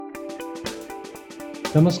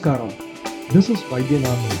Namaskaram. This is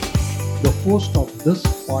Vaidyanathan, the host of this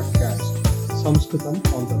podcast, Sanskritam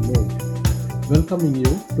on the Move, welcoming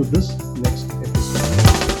you to this next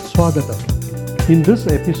episode. Swagatam. In this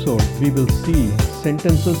episode, we will see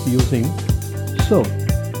sentences using so.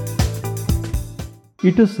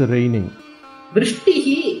 It is raining.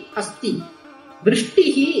 वृष्टिः अस्ति.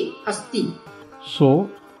 वृष्टिः अस्ति. So,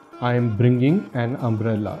 I am bringing an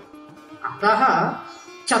umbrella. अतः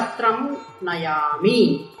छत्रं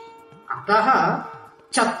नयामि. अतः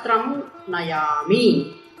छत्रं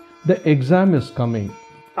नयामि. The exam is coming.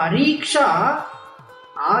 परीक्षा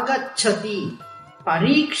आगच्छति.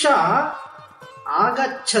 परीक्षा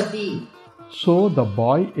आगच्छति. So, the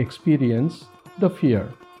boy experienced the fear.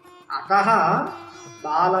 अतः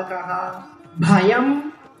बालकः भयम्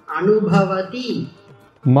अनुभवति.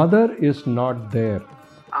 Mother is not there.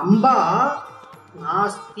 अम्बा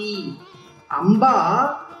नास्ति. अम्बा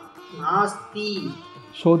नास्ति.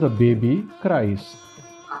 So, the baby cries.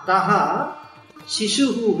 अतः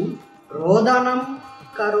शिशुः रोदनं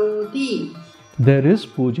करोति. There is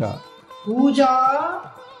puja. पूजा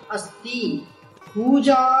अस्ति.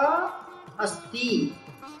 पूजा अस्ति.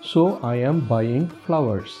 So, I am buying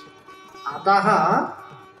flowers. अतः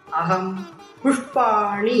अहं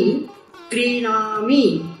पुष्पाणि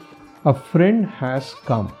क्रीणामि. A friend has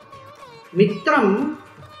come. मित्रम्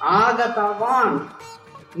आगतवान्.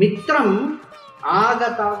 मित्रम्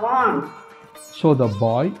आगतवान्. So, the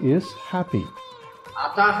boy is happy.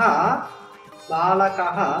 अतः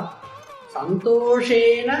बालकः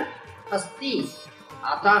सन्तोषेण अस्ति.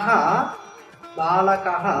 अतः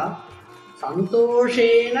बालकः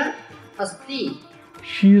सन्तोषेण अस्ति.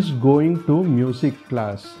 She is going to music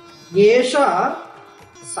class. एषा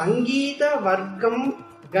सङ्गीतवर्गं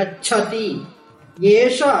गच्छति.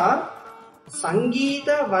 एषा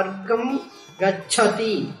सङ्गीतवर्गं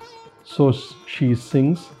गच्छति. So, she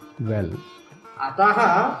sings well.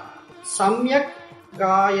 अतः सम्यक्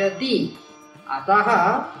गायति.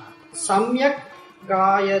 अतः सम्यक्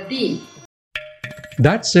गायति.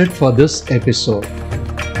 That's it for this episode.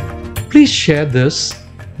 Please share this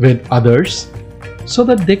with others so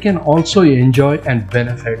that they can also enjoy and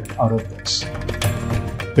benefit out of this.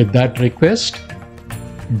 With that request,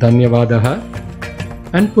 Dhanyavadaha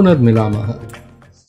and Punarmilamaha.